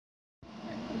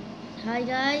Hi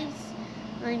guys,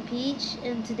 I'm Peach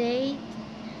and today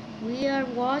we are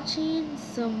watching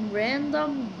some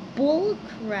random bull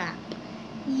crap.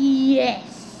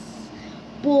 Yes,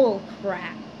 bull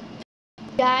crap.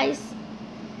 Guys,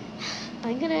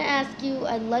 I'm gonna ask you,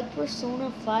 I like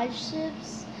Persona 5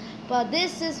 ships, but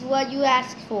this is what you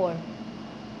asked for.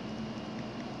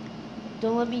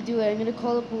 Don't let me do it. I'm gonna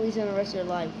call the police and arrest your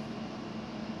life.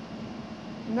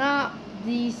 Not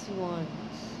these ones.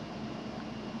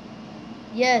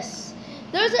 Yes,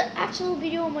 there's an actual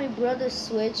video on my brother's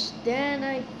Switch. Then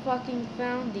I fucking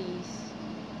found these.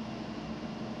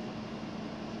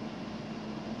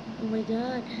 Oh my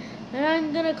god. And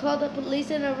I'm gonna call the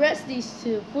police and arrest these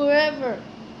two forever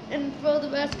and throw the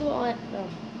basketball at them.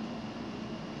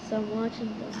 So I'm watching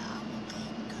them.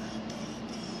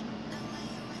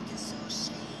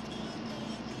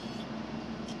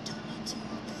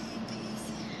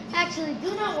 Actually,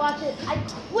 do not watch it. I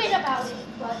quit about it,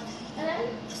 but and I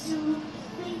do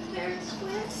think fair and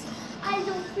square. I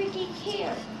don't freaking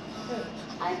care.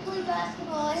 I play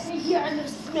basketball every year. I'm gonna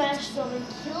smash them and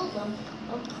kill them.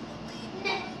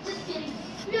 Nah, just kidding.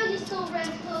 Really still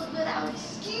rank clothes without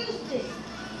excuses.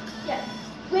 Yeah,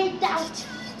 without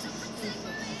excuses.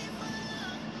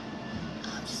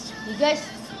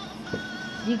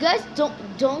 You guys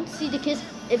don't see the kids.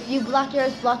 If you block your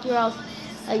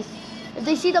eyes. If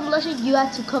they see them blushing, you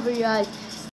have to cover your eyes.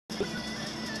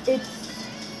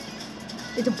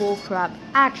 It's a bull crap.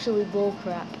 Actually, bull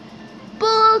crap.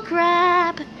 Bull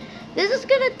crap. This is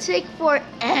gonna take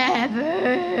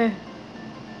forever.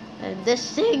 And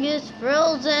this thing is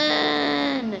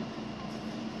frozen.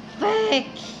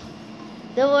 Fake.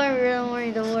 Don't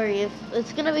worry.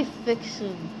 It's gonna be fixed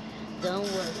soon. Don't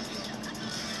worry.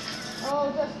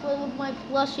 Oh, just play with my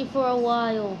plushie for a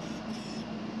while.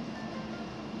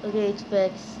 Okay, it's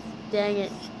fixed. Dang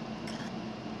it.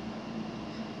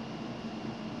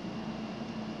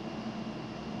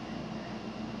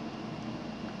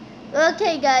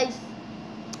 Okay, guys.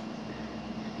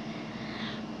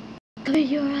 Cover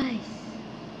your eyes.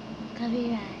 Cover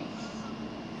your eyes.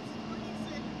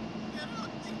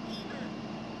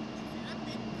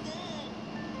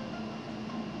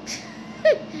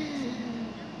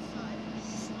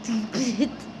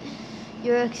 Stupid.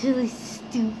 You're actually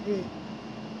stupid.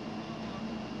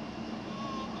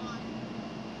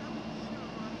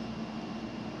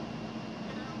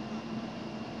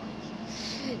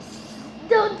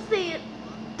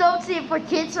 Don't say it for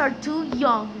kids are too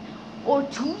young or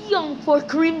too young for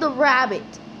Cream the Rabbit.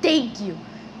 Thank you.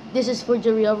 This is for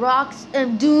the real rocks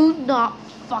and do not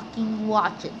fucking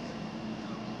watch it.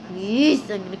 Please,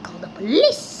 I'm gonna call the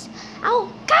police. I'll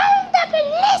call the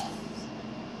police.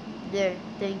 There,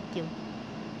 thank you.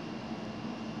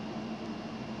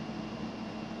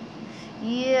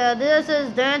 Yeah, this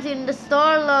is Dancing in the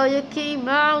Starlight. It came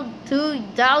out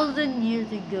 2,000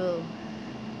 years ago.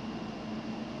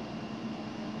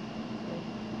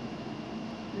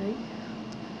 Right?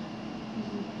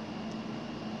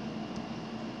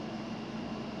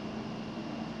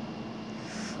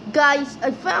 Guys,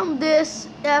 I found this.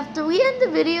 After we end the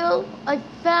video, I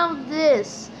found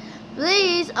this.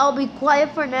 Please, I'll be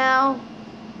quiet for now.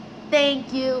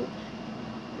 Thank you.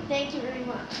 Thank you very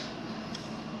much.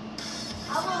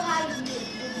 I will have you.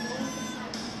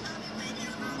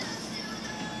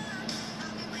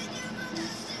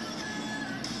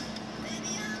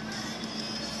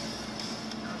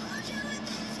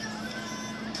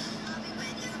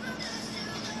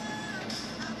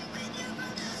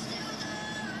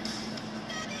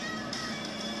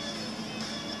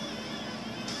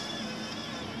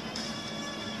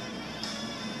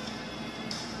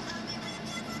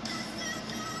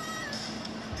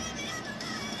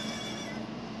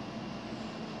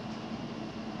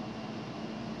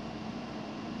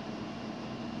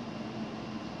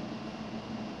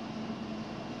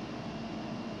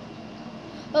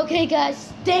 Okay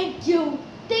guys, thank you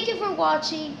for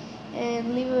watching,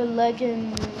 and leave a like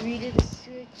and read the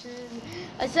description.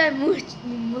 I said a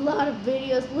lot of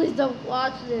videos. Please don't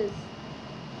watch this.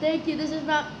 Thank you. This is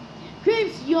not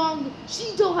Cream's young.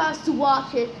 She don't have to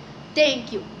watch it.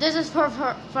 Thank you. This is from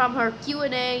her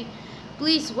Q&A.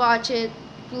 Please watch it.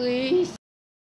 Please.